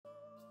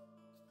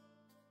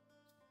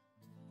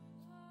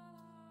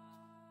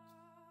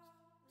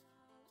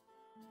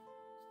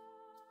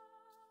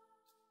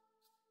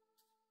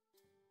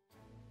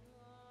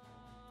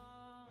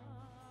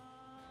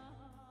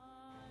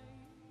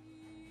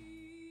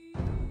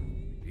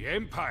The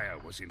Empire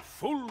was in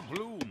full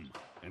bloom,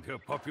 and her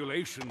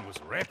population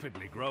was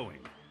rapidly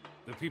growing.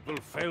 The people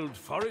felled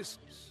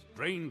forests,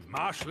 drained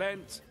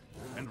marshlands,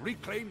 and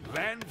reclaimed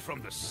land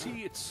from the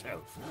sea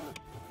itself.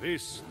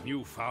 This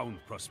newfound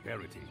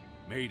prosperity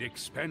made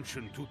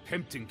expansion too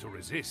tempting to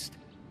resist.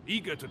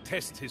 Eager to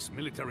test his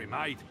military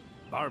might,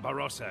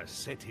 Barbarossa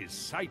set his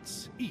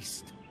sights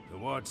east,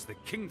 towards the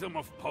Kingdom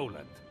of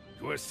Poland.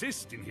 To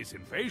assist in his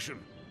invasion,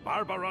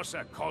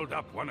 Barbarossa called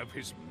up one of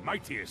his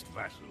mightiest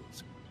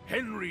vassals,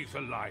 Henry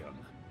the Lion.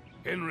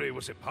 Henry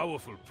was a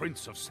powerful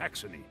prince of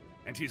Saxony,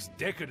 and his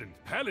decadent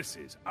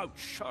palaces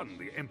outshone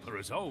the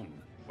Emperor's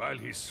own. While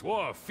he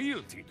swore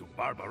fealty to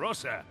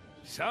Barbarossa,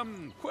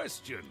 some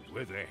questioned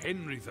whether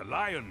Henry the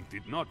Lion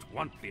did not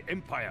want the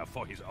Empire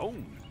for his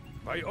own.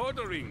 By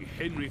ordering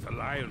Henry the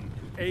Lion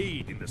to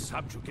aid in the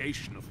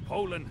subjugation of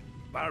Poland,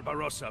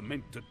 Barbarossa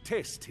meant to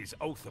test his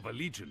oath of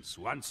allegiance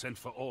once and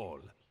for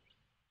all.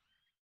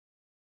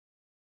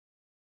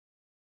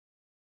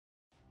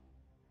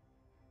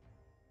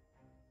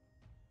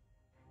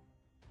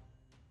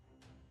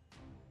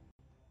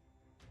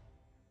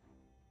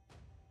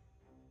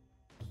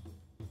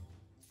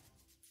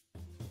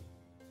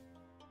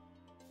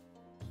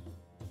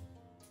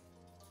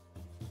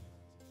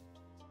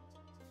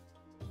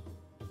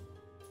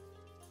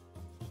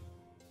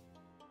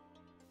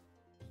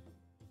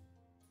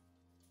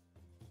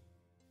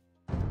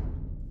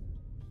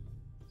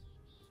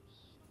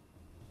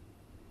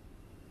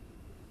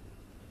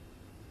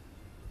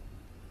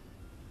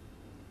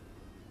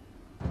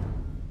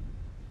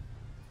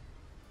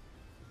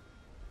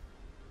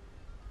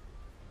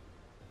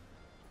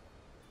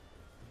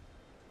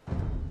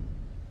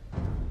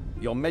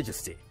 Your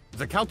Majesty,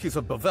 the counties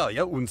of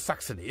Bavaria and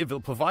Saxony will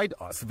provide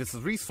us with the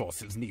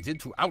resources needed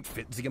to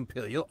outfit the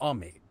Imperial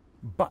Army.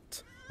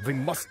 But we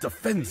must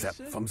defend them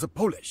from the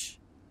Polish.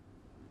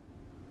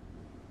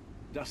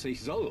 Dass ich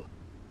soll.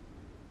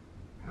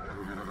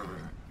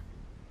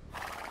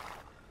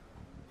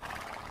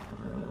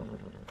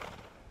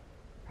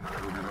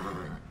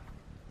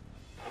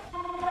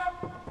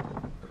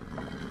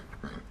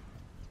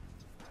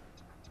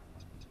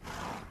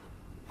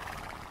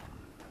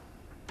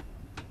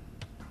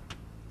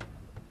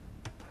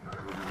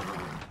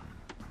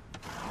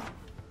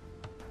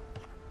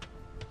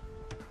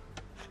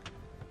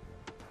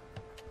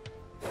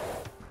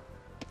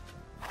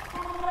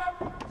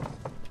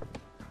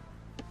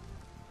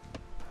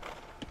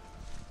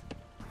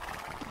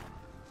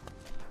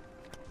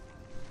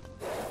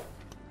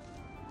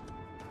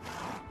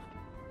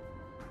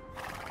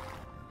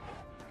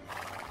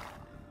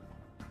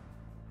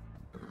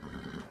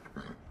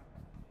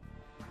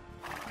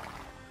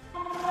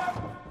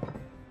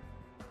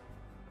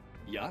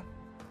 Ja?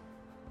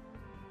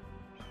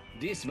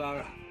 Dies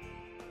war...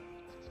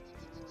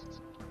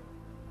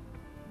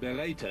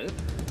 bereitet?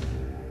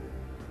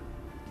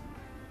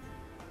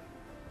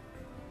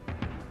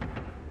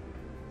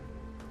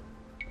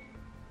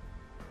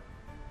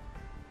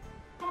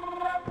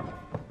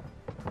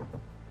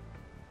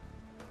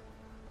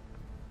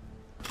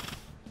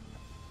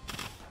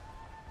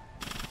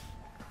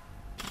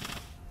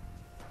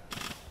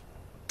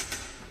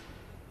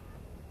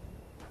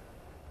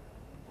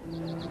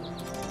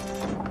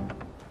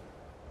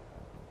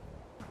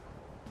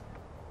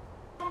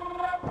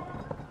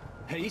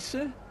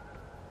 Heiße?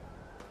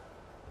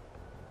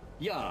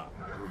 Ja.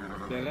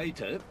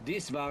 Bereitet?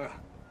 Dies war...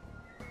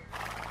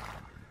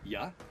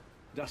 Ja?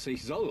 Dass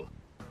ich soll?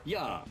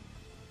 Ja.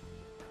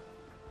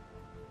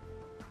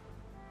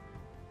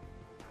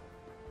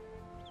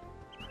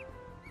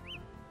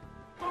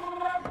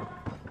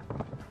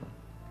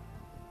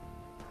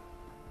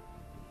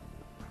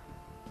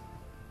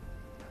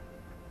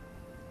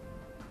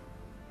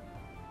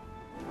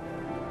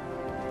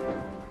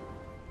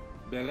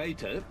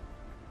 Bereitet?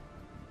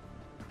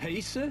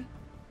 Heiße?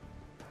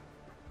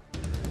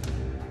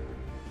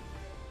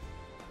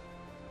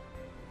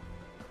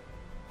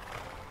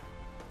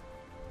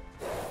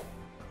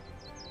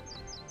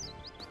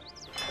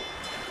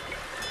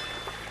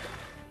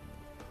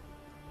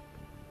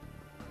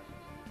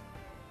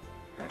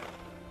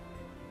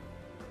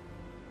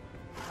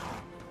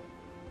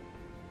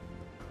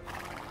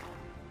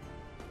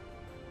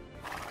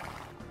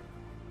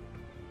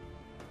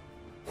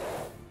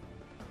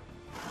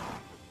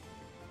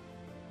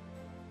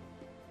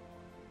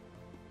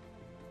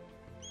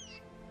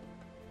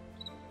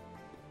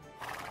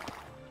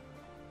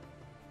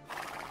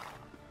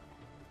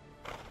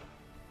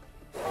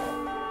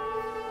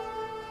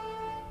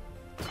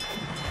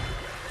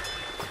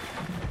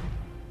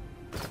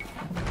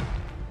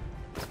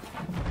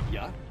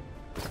 Ja?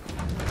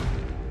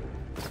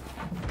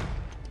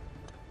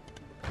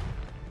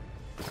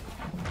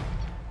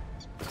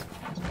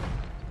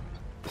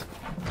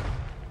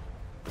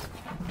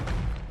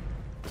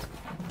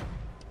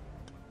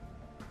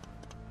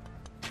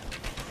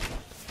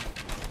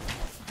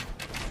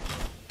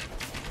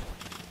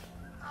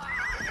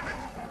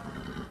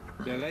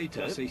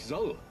 Bereitet? Dass ich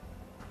soll.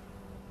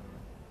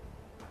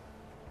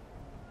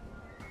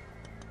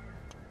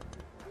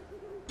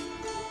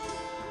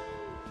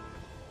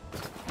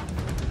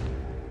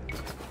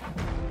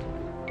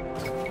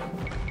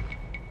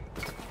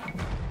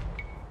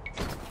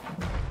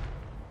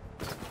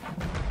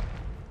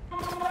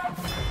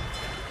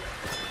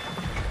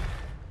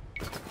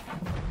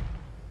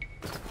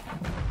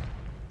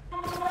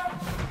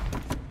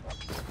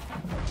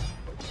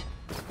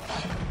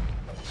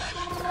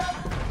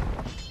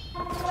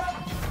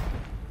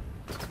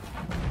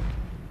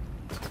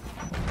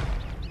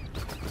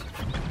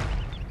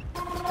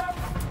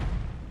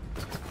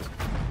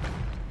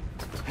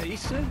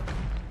 Heiße?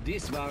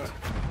 Dies war...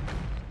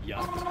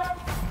 Ja.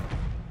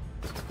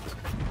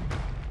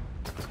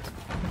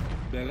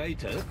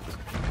 Bereite?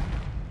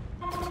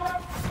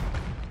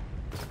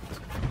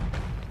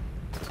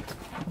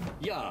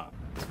 Ja.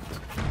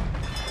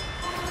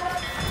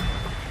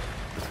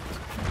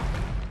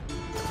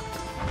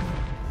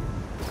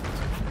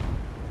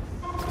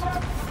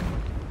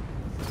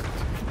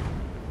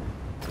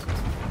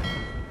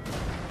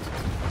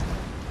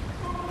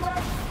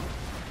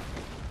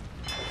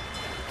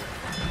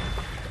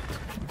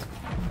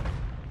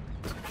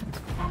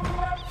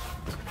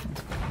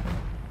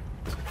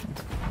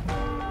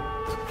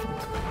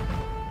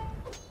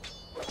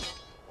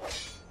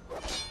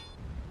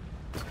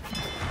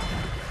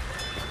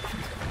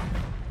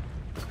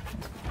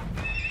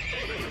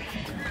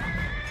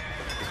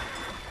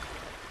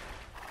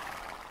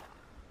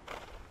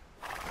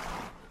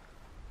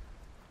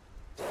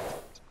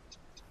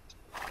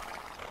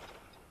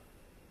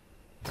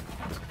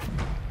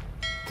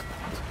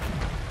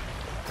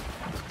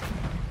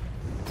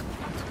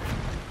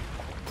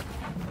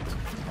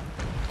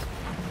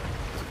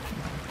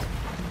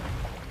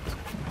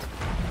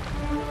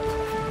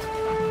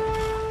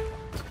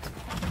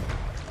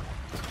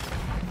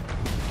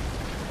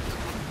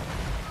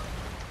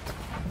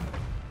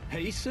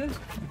 Heiße?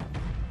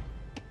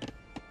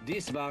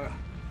 Dies war...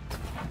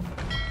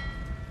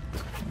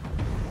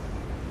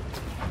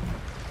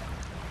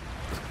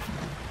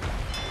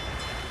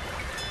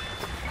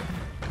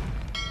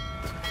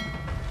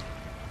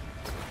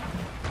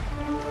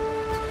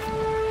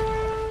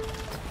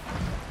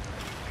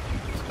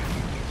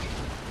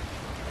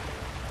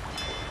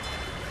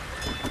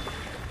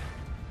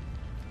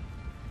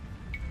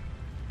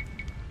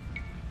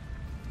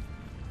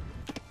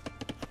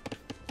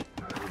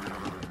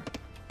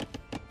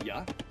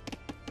 Ja.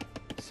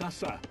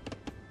 Sassa.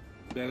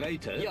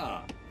 Bereite?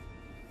 Ja.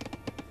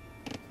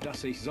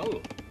 Dass ich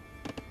soll.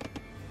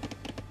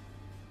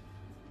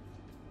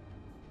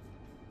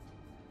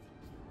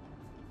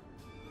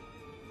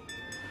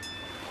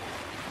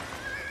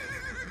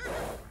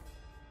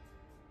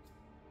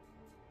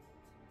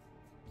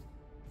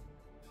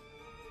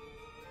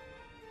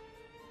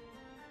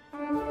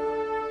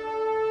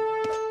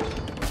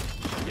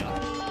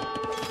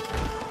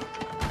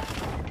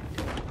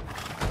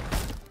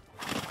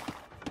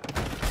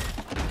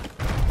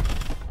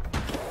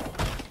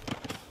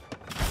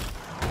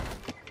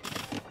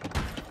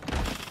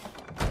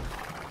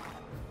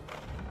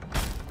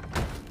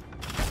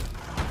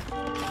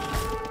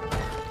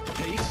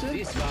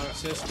 Dies war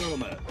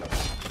Systeme.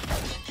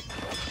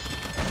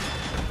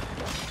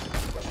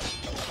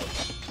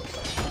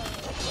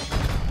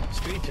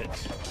 Streeted.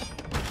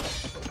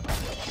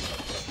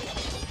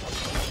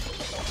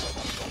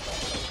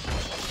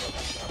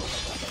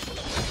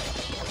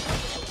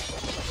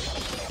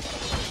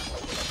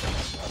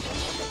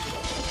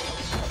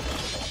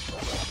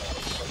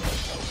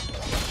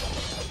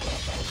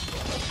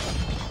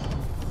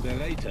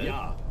 Bereite?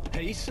 Ja.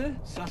 Heiße?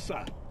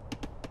 Sassa.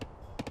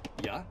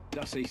 Ja,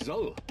 dass ich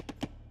soll.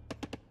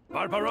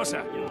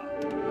 Barbarossa,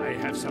 I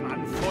have some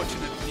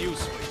unfortunate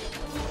news for you.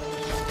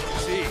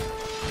 See,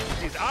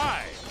 it is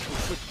I who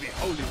should be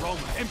Holy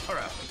Roman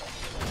Emperor.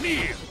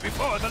 Kneel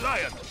before the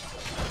lion.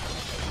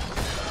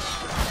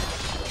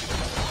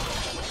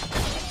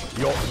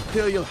 Your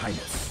Imperial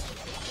Highness,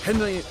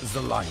 Henry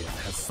the Lion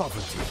has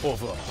sovereignty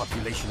over a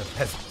population of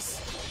peasants.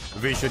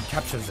 We should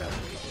capture them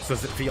so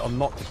that we are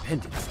not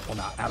dependent on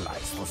our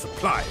allies for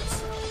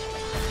supplies.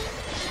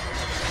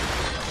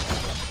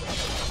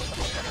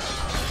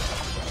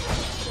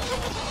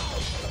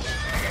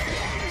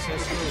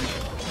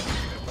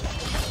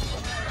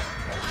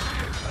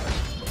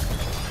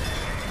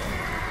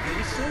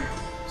 Heiße?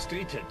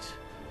 Streeted.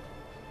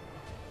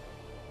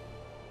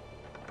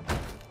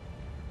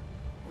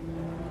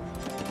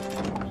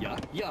 Ja,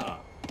 ja.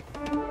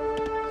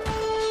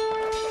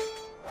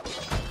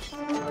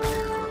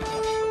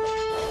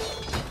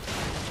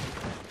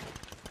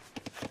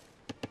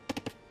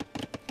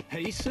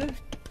 Heiße?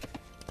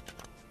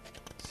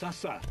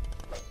 Sassa.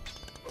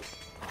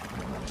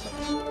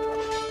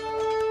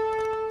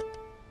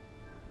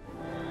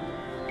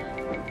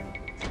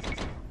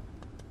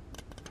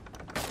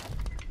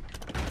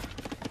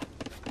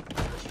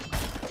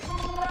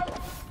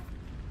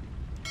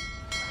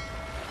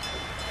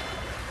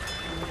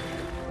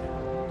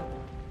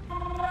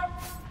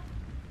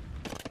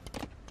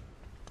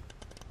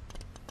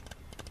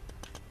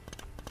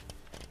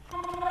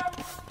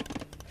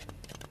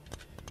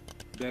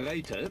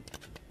 Bereite?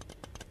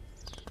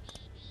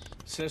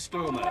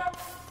 Systeme.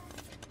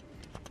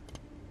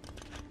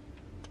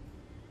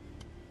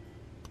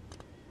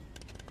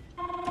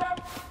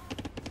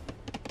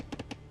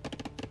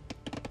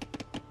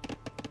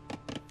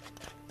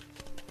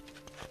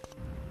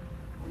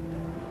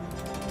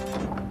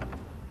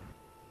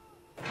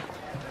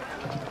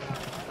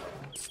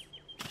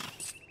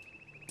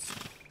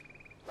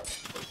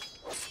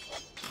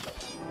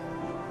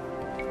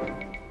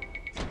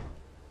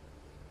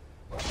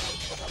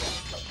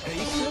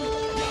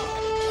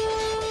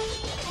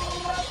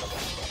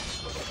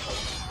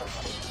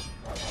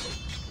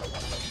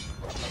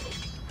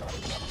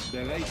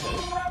 Bereitet.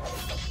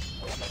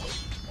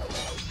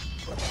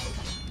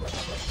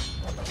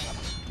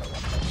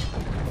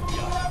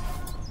 Ja.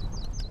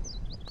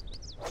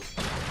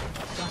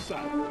 Sasa.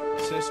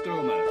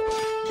 Sestome.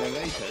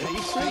 Bereitet.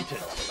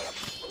 Bereitet.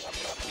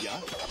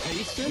 Ja.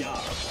 Pace.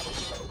 Ja.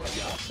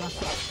 Ja.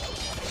 Sasa.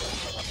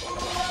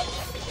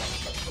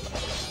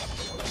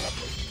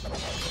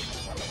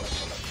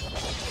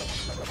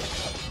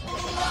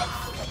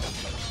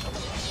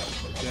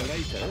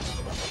 Bereitet.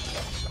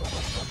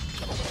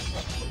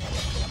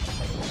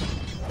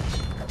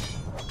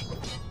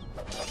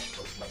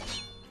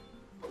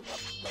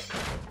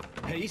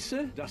 Pace,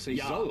 dass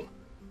ich soll.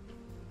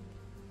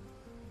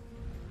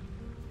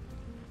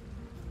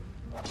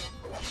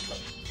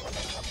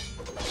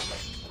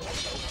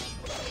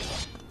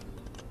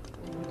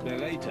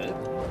 Bereitet.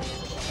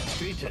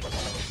 Streetet.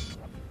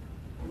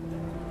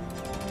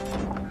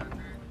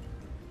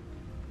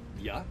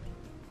 Ja.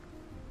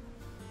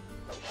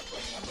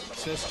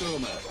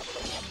 Sestome.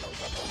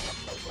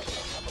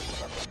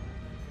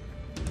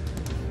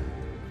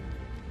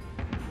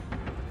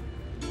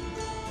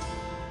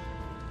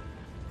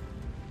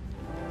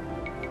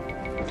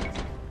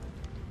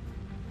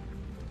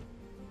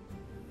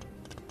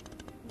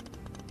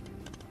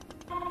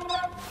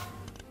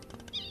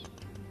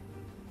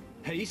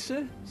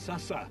 Pace,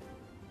 Sasa.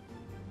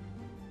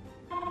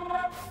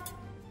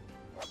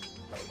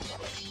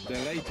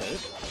 Bereitet.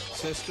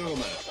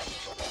 Sestome.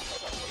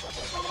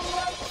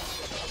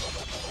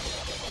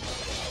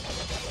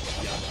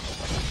 Ja.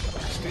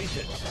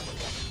 Streetet.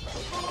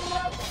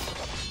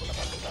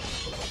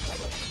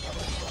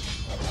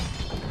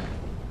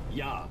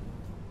 Ja.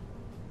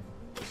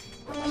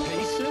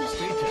 Pace,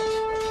 streetet.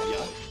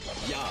 Ja.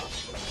 Ja.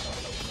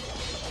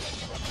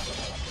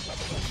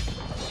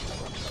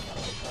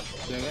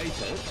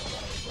 Bereitet.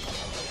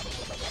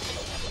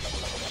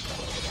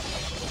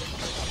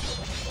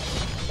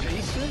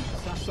 Pace,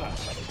 Sasa.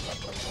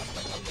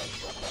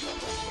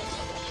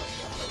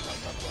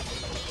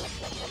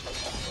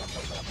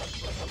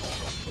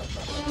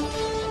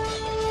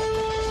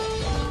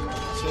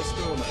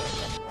 Sestome.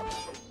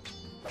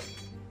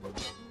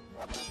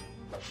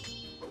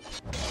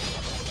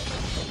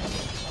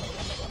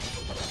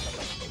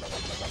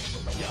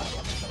 Ja.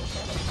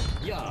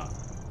 Ja.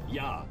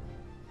 Ja.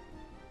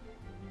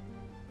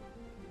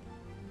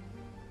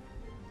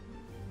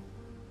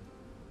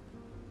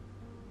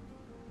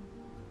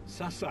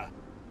 Sasa.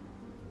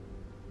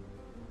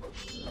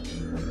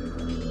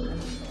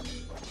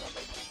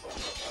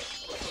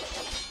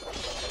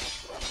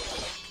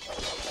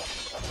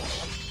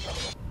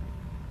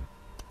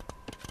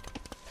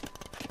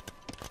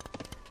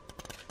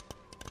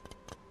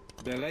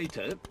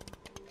 Bereitet.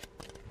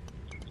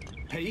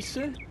 Pace.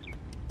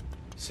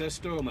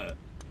 Sestome.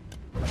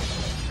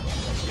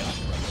 Ja.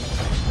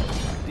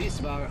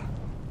 Dies war,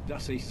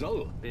 dass ich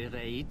soll.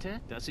 Bereite,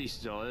 dass ich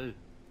soll.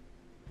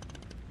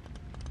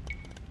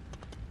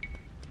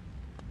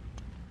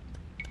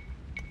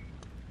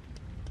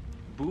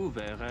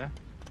 Buvere.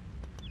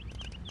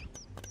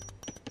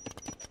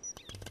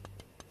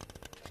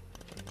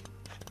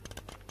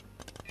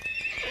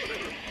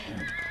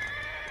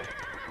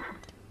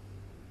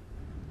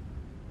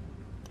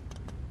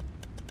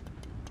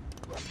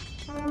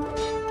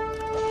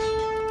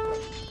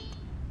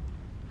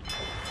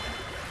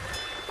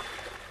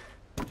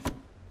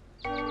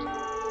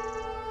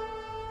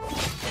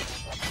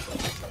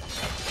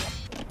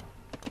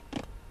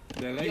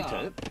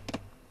 Bereitet.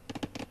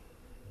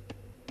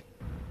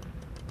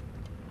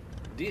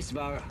 Dies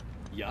war,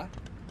 ja,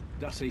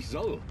 dass ich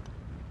soll.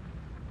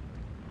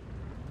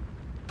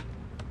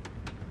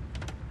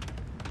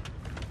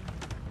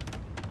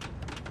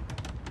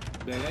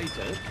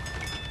 Bereitet.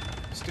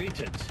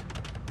 Streetet.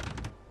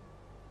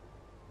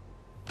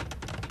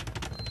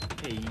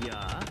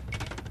 Ja.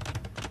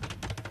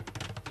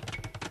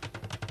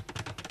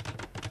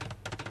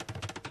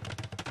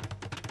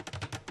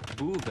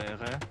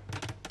 Buvere.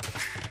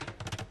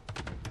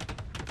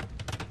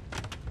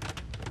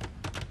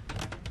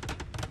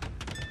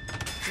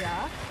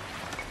 Ja,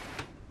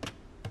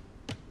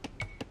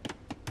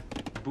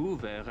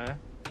 Buvere.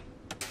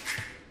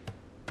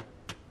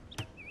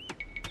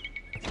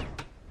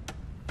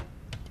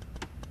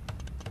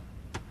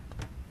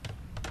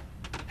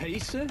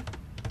 Pace.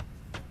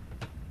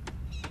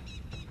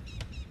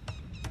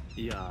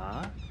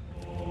 Ja.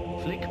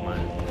 Flick mal.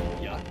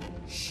 Ja.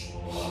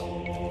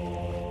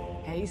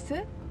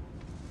 heiße.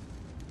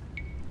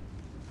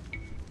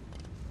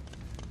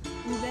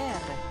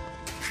 Ouvert.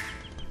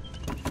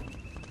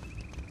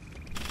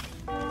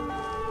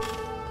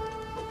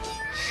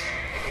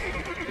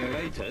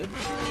 Bereitet.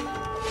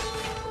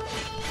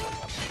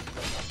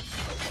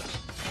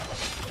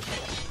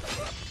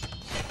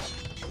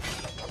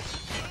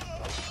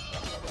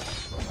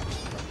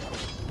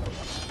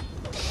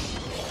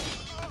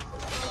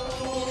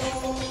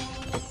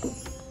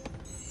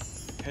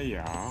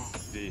 Ja,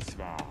 das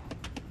war.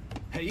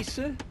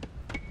 Pace.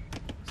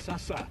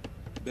 Sasa.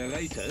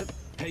 Bereitet.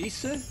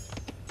 Pace.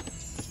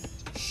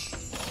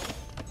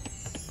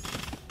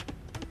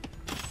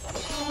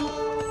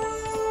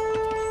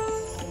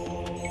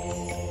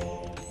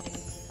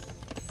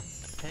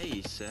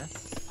 Heise,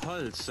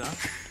 Holzer,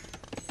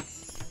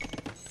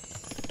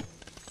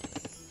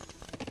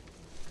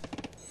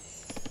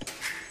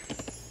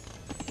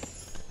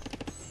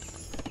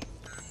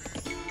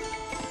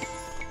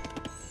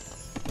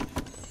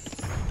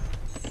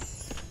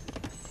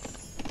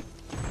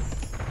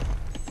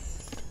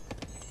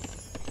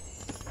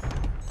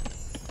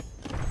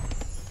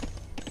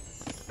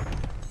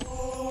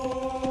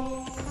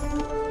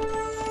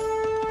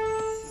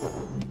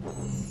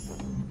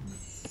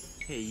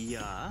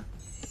 ja,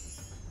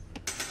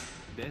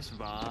 das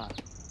war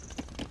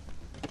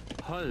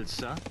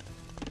Holzer,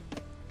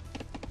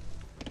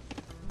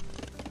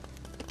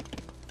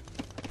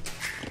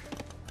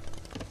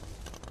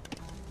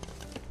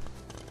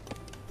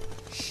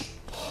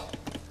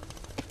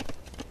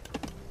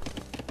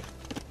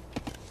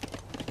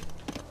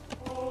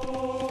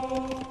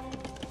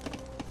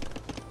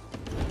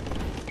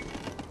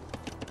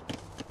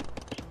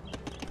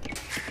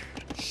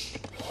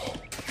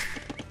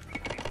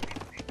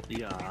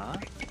 ja,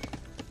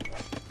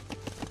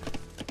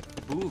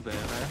 Buvere,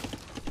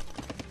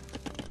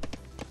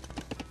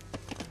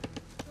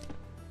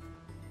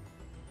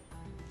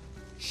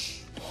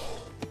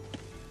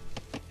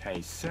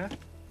 Heiße,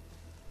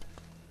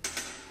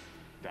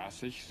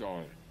 dass ich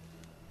soll.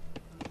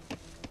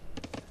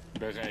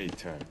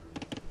 Bereite.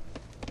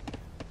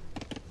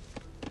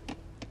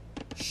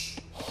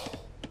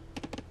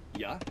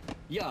 Ja,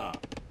 ja.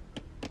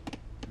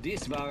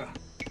 Dies war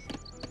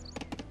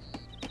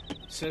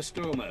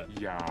Sestome.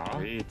 Ja,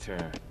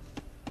 rete.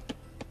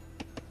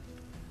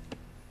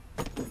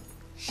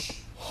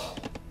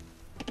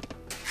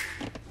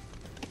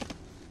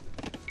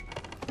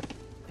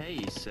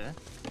 Heise,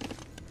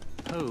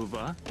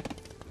 Hover,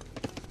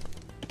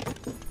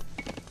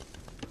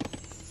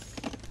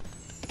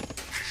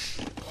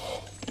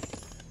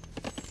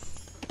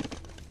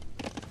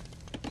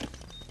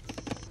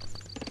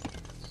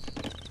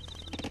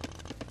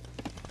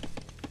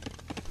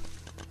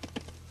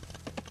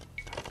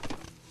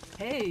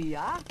 Hey,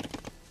 ja?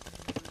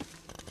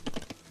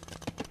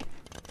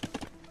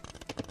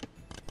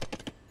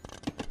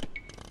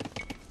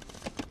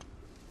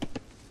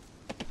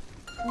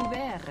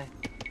 Ouvert.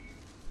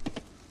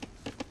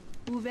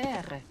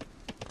 Ouvert.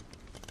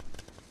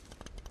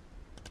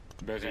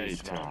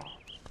 Bereite.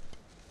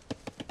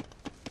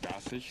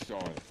 Dass ich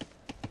soll.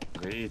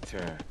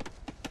 Rete.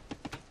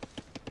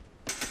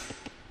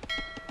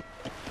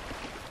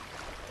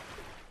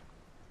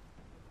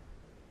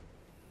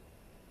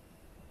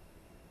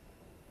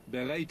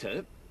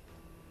 Bereite.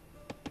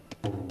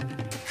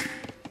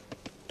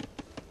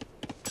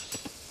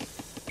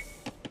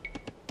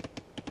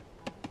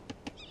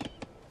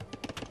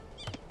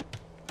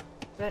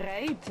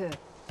 Bereite.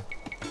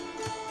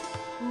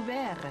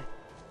 Ouvert.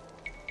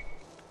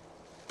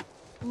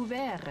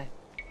 Ouvert.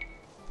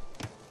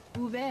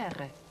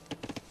 Ouvert.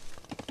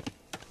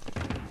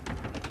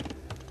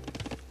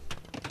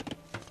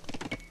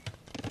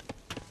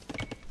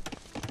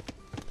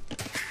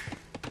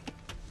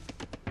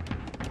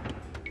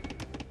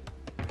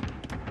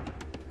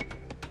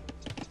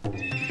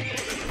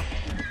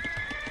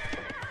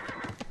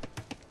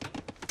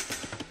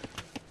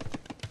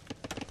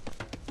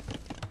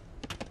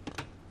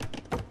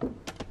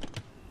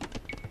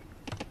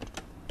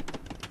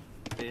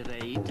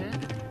 Bereite,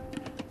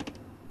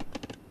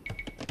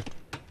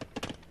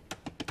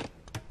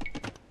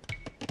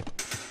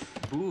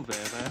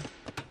 Buvere,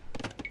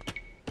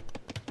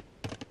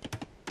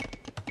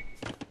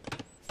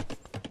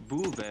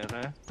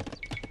 Buvere,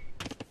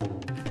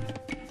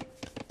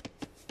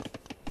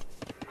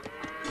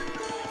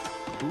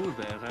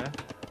 Buvere,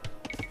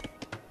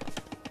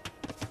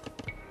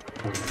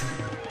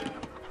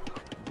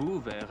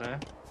 Buvere,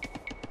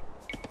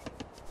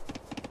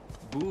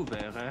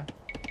 Buvere,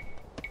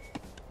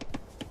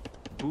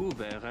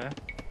 Buvere,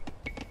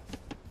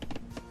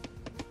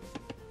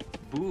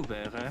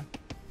 Buvere,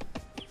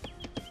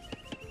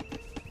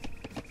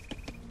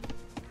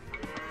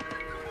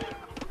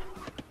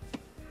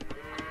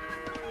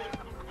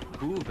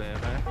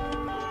 Buvere,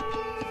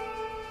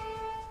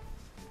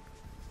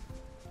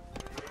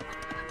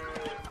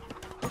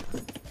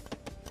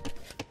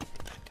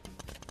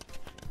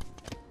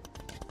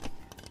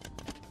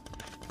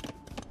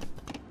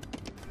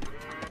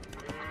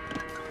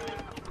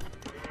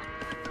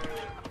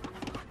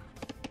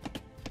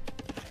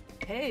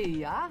 Hey,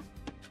 ja?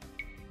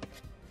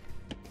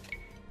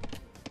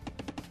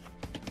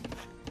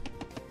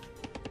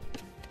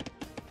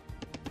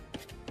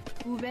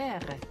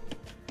 Ouvert.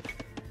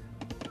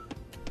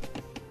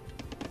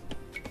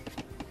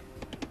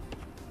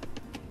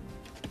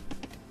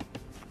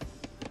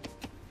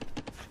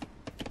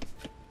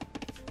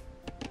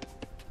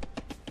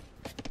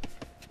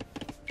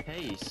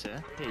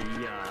 Heise,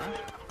 ja,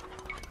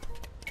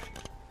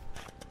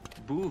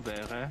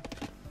 Buvere,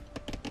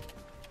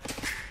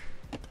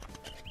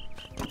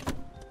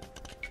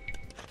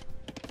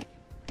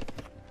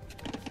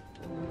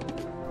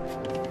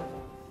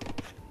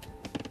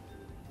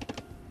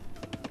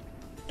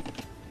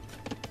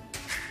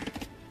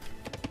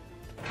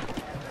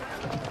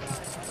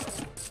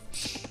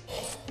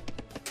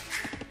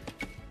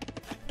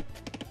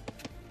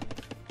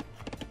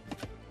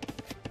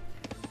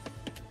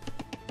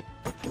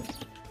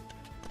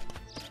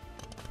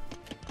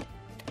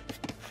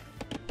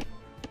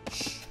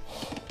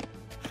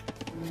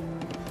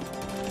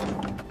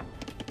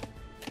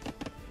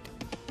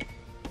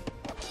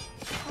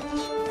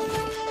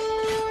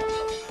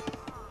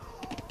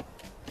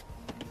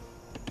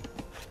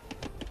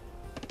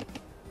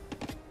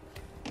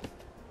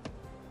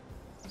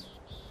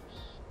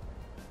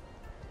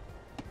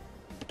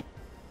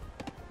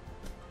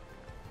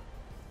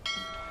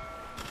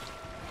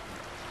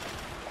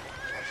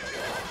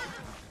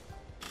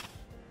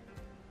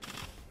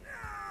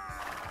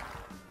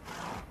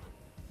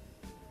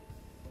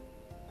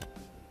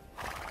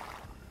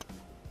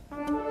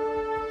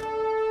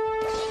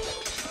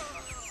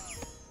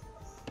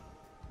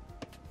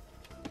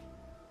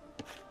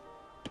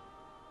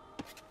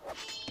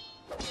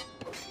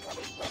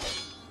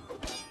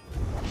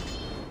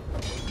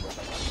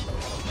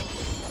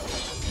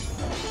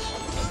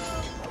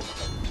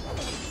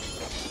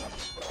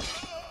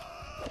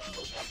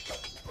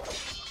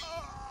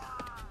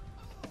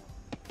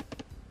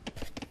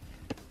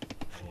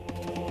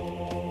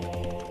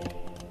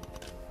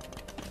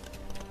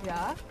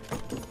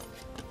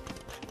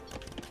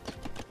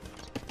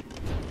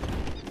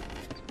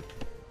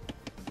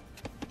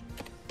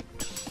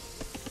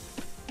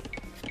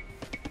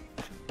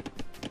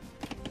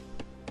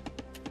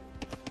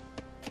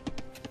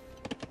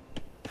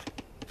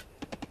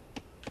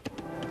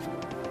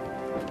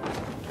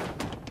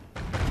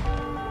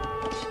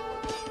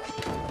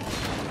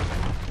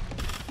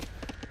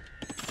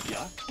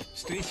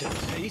 Drittens,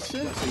 heiße,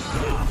 dass ich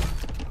soll.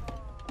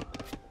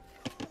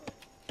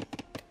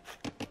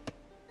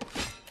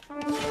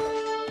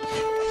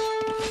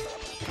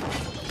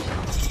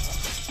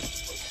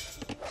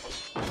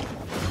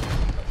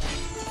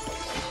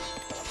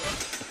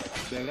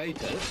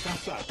 Bereite,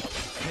 das sagt.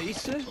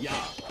 Heiße, ja.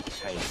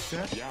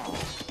 Heiße? Ja.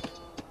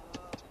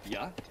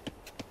 Ja.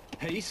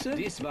 Heiße,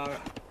 dies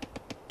war.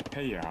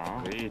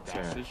 Ja. Rete.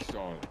 Das ich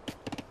soll.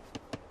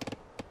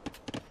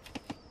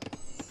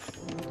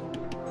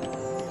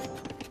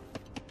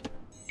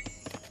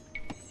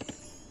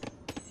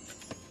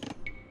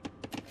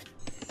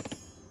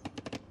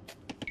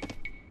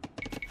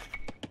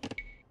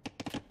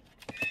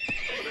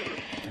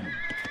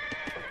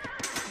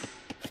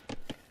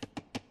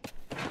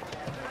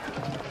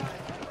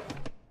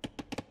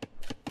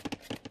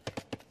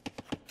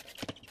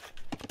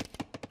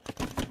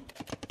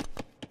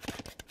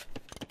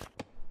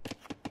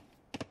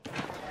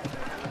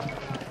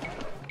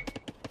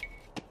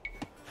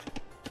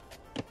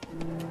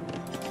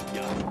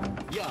 Ja.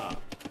 Ja.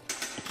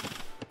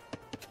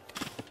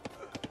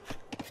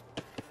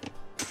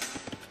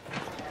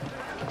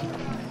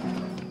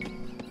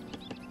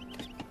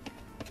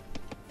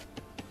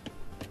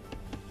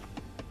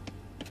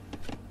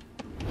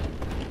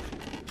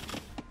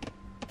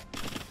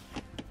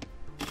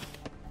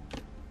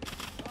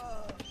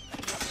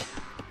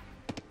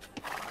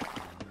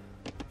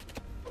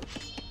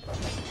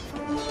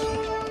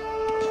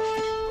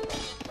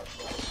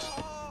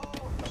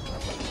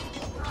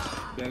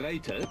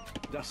 Bereite,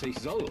 dass ich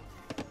soll.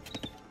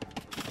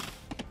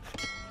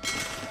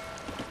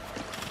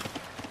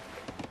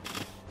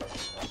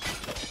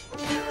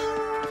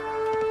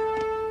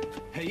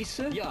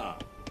 Heiße, ja.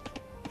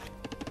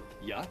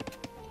 Ja.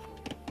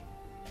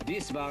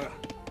 Dies war.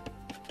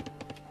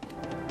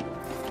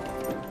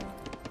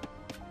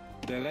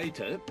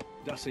 Bereite,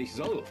 dass ich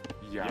soll.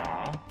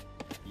 Ja.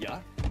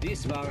 Ja,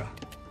 dies war.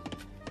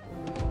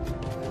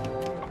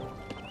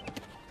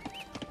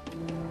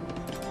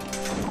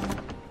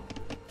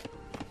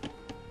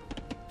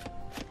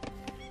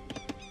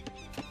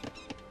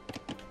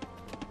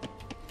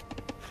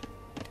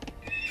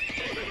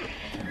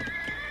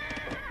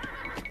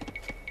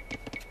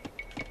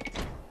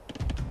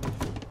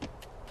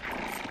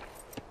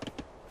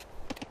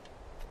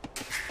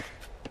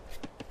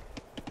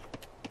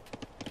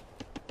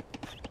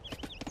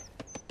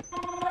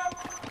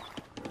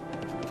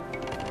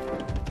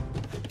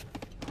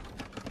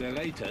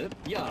 Bereite,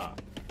 ja.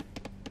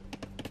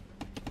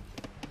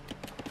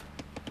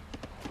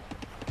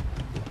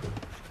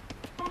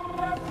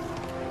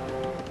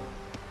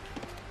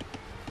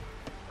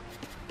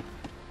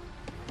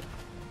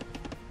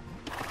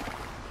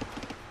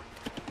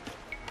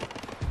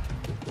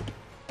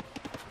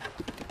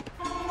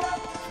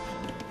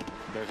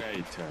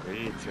 Bereite.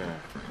 Rete.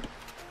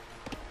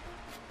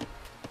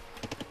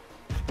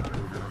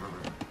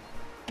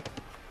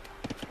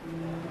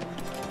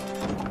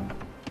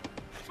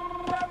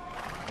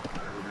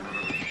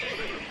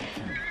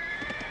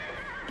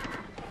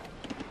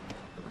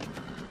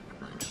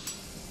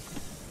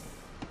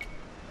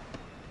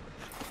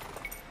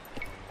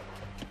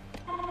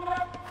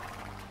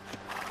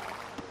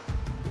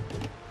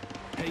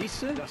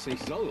 Heiße, dass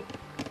ich soll.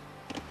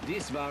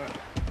 Dies war.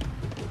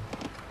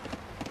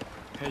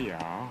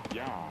 Ja.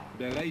 Ja.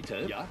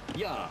 Bereite, ja.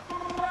 Ja.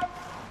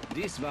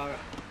 Dies war.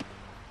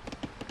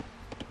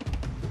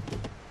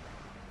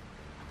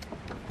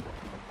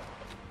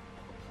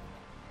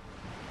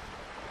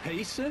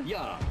 Heiße,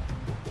 ja.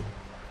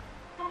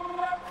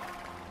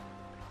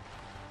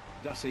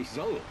 Dass ich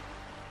soll.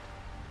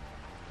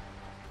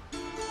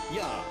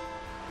 Ja.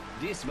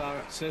 Dies war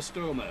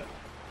Zerstürmer.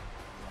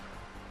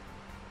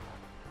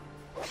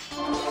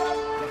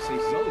 Dass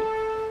ich soll.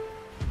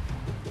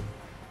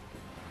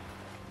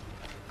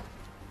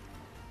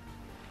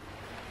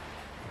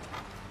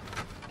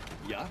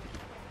 Ja.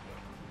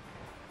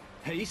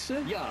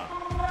 Heiße, ja.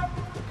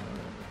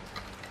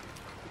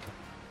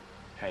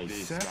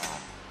 Heiße?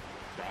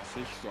 Dass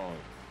ich soll.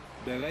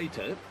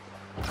 Bereite.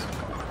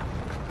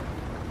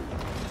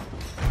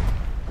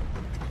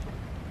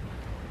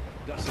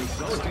 Dass ich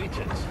soll.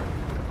 Drittens.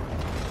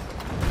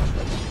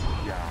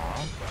 Ja.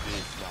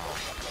 Dies war.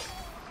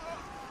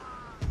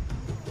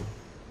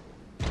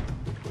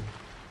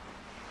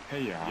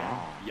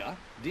 Ja. Ja.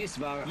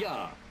 Dies war.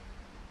 Ja.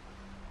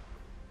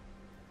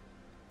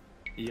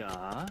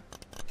 Ja.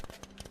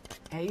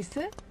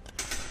 Heiße?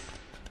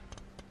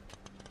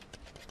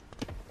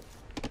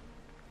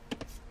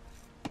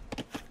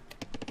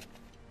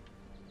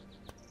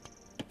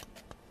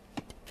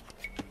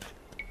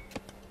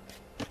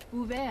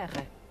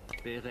 Ouvert.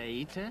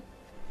 Bereite.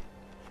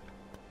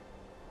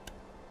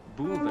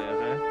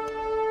 Bouvere.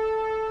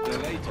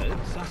 Bereite.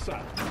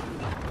 Sassa.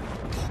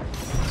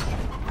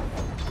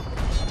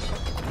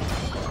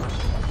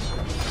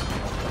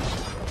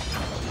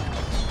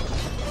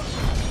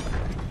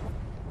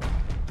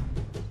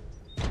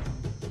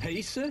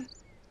 Heiße?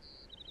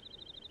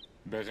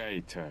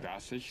 Bereite.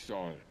 Dass ich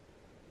soll.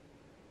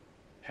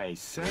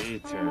 Heiße?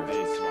 Rete.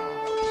 Dies war.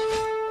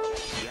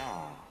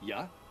 Ja.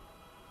 Ja.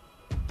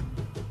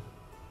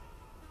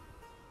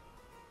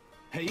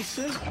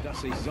 Heiße,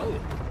 dass ich soll.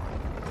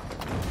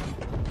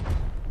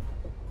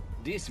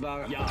 Dies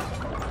war ja.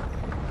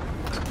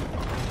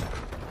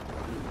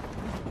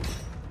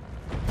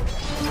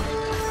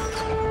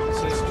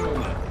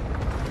 Zerstöre.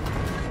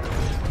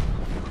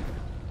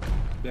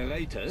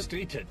 Bereite,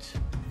 strittet.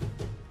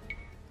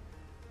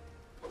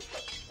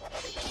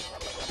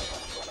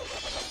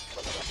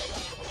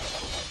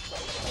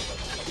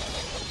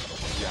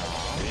 Ja,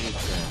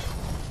 bitte.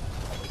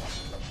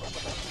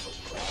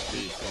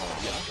 Dies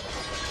war. Ja.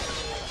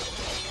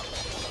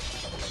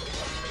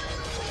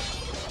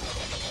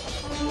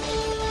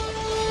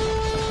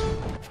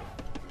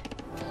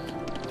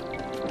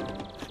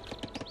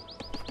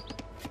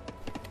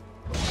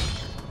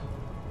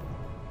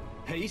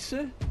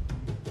 Heiße?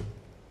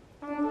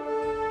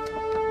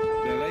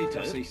 Bereite,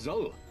 dass ich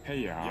soll.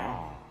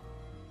 Ja.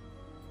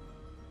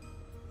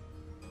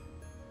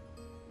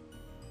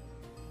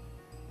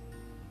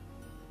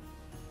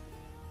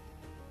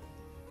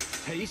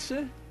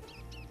 Heiße?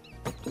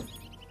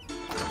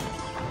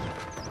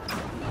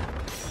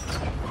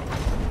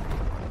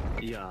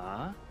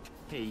 Ja.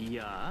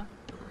 Ja.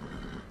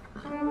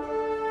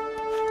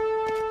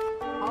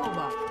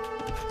 Over.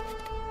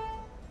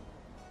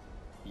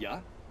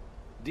 Ja.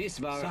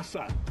 Dies war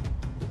Sasa.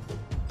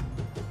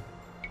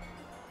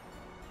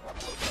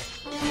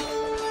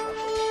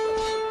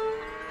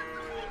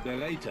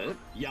 Bereite?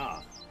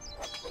 Ja.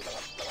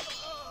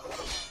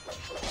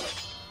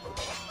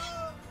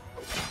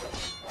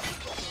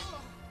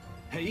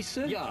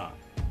 Heiße? Ja.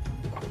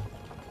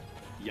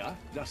 Ja,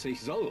 dass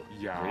ich soll.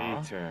 Ja,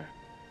 bitte.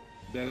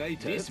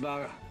 Bereite? Dies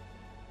war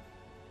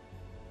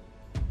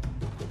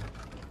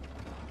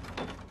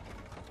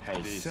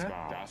Dies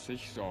war. Dass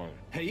ich soll.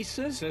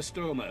 Heiße?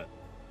 Zerstöre.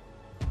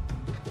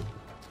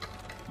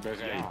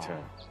 Bereite.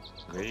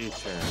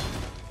 Rete.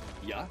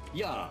 Ja,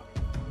 ja.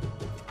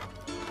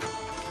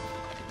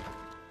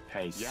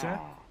 Heiße.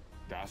 Ja,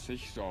 dass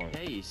ich soll.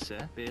 Heiße.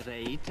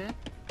 Bereite.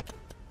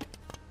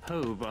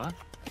 Hober.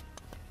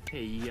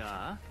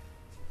 Ja.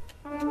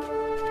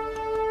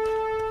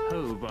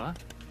 Hober.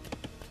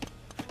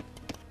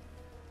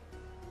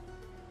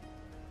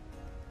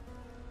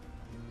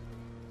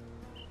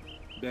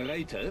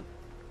 Bereite?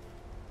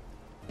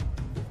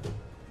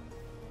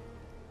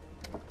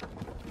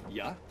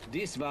 Ja,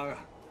 dies war,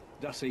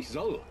 dass ich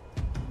soll.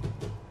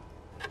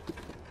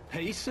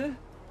 Heiße?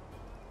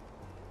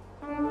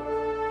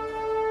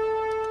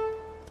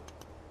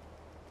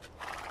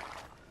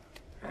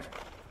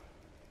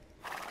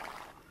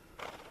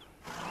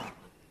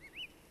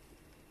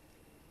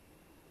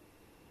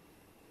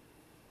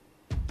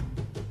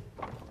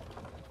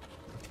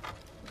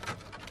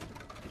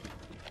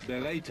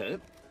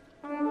 Bereite?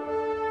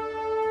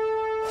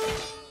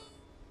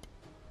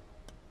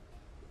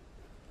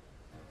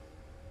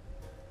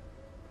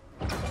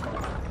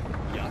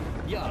 Ja,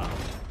 ja.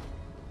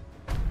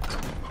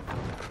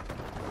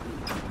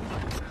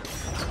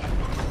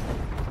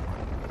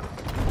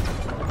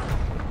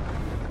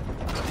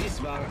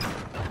 Dies war...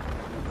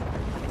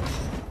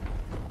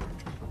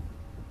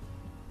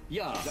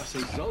 Ja, dass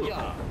ich soll.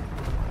 Ja,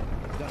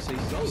 dass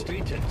ich soll.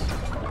 Strittet.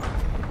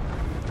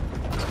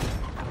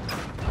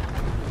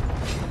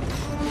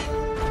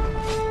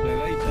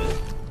 Bereite.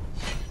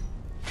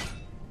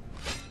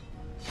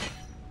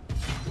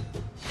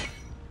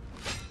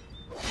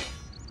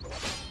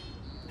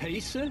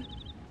 Heiße?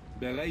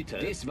 Bereite.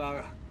 Dies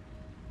war...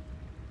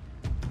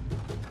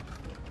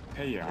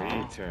 Ja,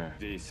 Rete.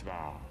 Dies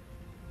war.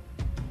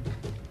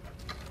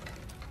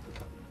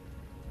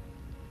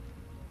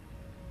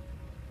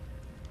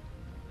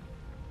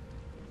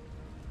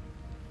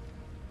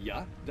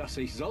 Ja, dass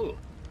ich soll.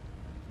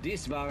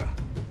 Dies war...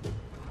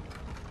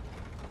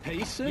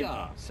 Heiße?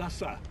 Ja,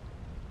 Sasa.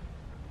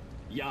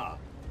 Ja.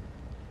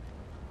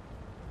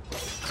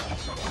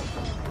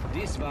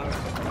 Dies war...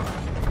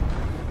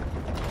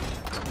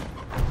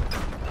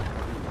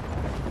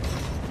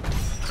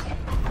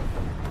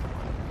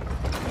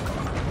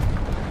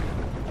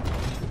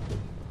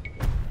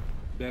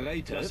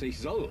 Bereite, dass ich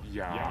soll.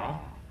 Ja,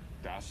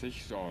 dass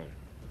ich soll.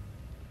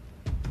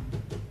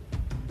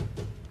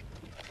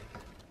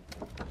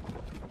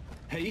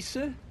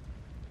 Heiße?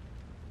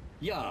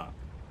 Ja,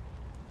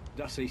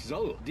 dass ich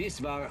soll.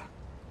 Dies war...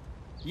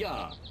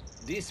 Ja,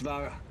 dies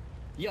war...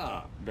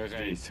 Ja,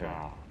 Bereite.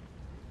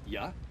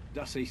 ja,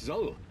 dass ich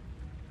soll.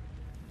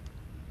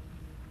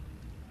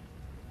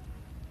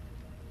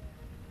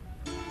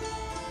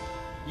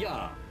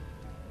 Ja,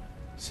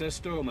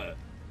 Zerstürme.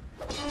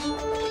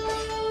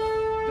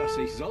 Dass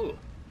ich soll.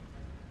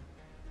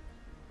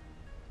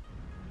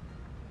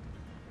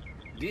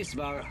 Dies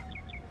war...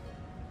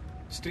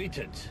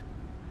 Strittet.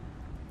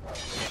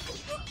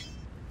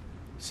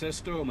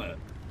 Zerstürme.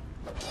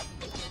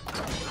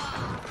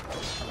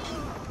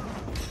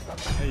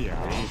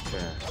 Ja,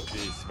 Rete.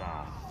 Dies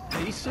war.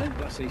 Heiße,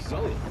 dass ich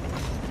soll.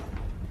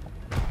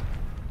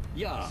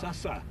 Ja,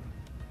 Sasa.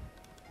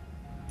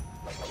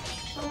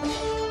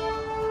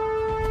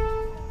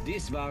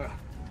 Dies war...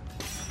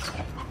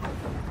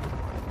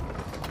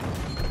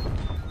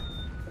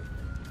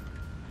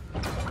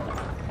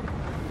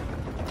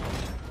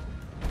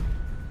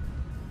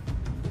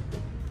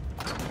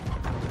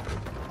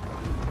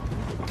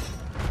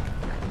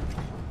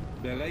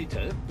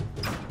 Bereite?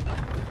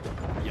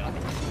 Ja,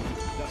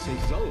 dass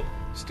ich soll.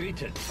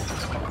 Streetet.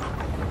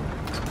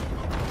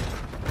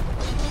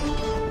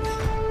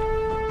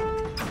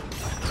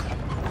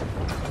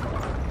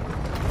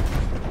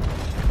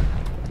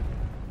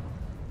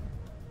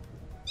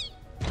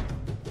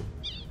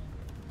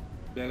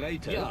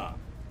 Bereite? Ja.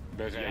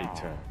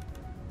 Bereite.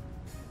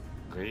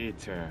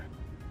 Rete.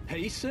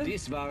 Heiße?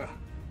 Dies war...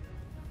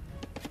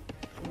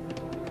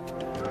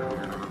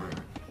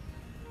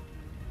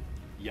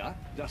 Ja,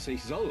 dass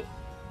ich soll.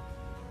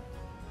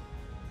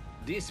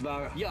 Dies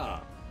war...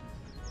 Ja.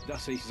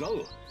 Dass ich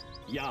soll.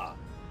 Ja.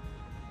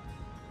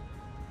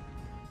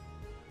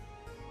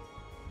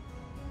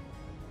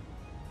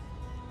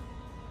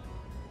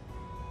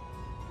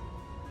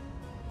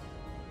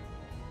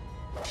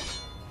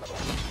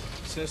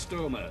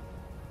 Zerstürme.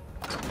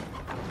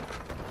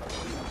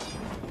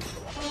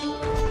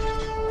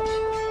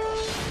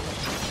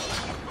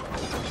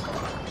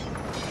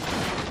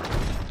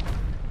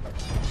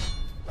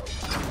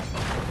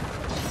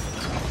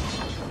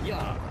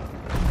 Ja.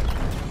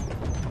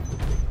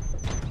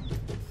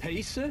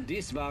 Heiße?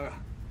 Dies war...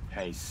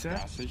 Heiße.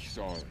 Dass ich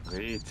soll.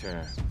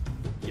 Rete.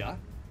 Ja.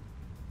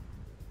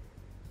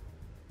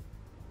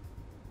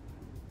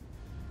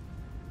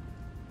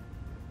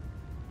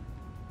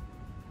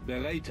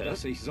 Bereite,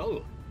 dass ich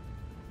soll.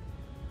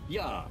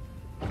 Ja.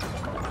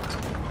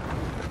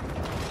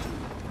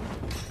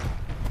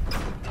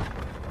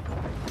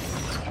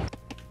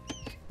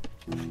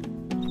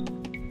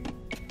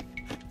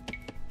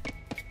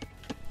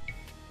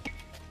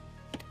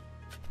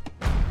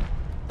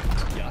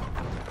 Ja.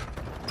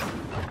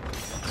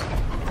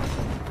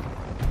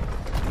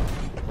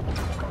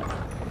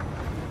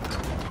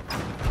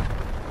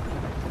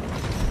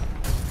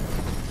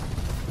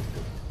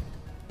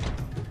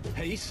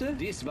 Heiße?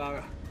 Dies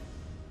war...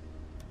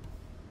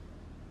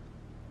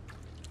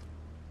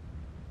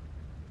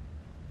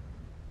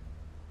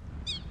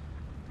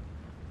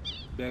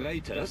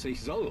 Bereite, dass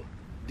ich soll.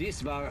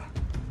 Dies war...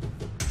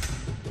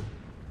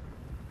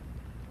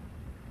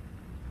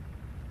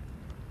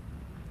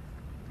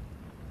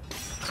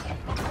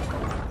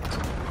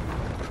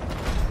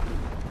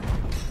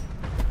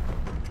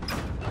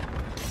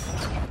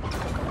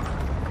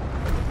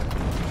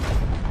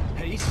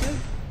 Heiße?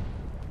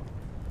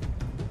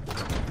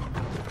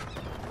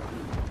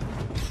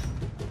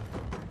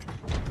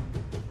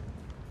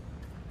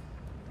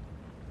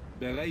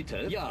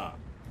 Bereite? Ja.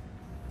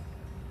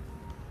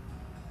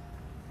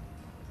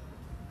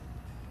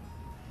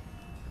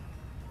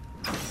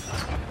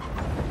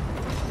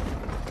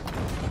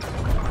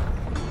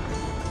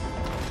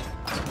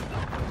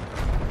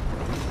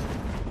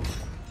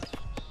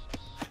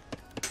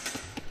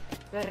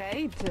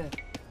 Bereite.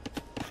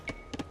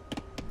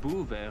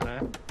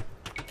 Buvere.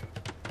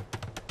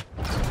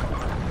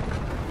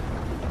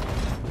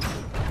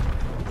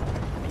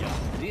 Ja,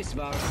 dies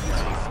war...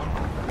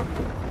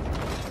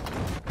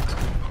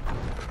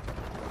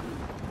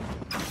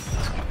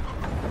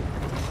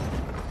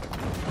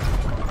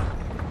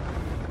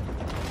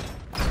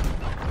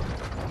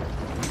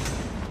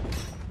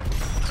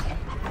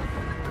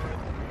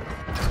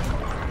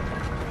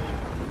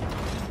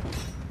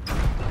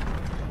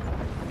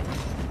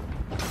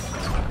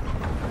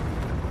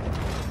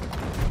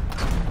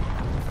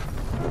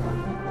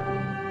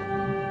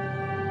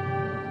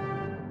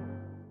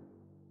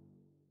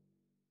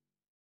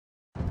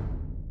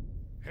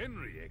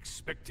 Henry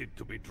expected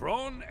to be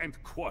drawn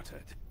and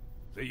quartered,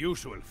 the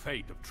usual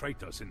fate of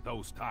traitors in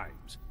those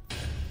times.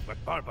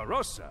 But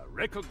Barbarossa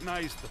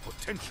recognized the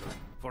potential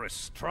for a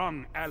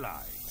strong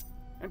ally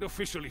and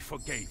officially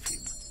forgave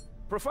him,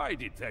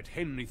 provided that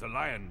Henry the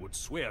Lion would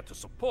swear to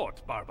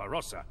support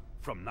Barbarossa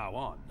from now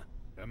on.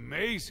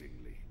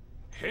 Amazingly,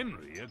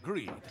 Henry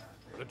agreed.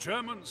 The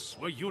Germans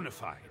were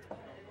unified,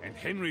 and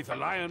Henry the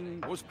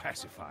Lion was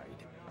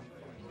pacified.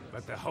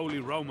 But the Holy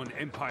Roman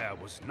Empire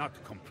was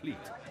not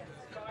complete.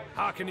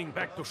 Harkening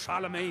back to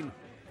Charlemagne,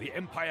 the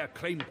Empire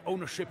claimed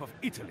ownership of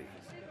Italy,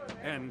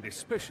 and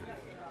especially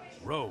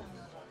Rome.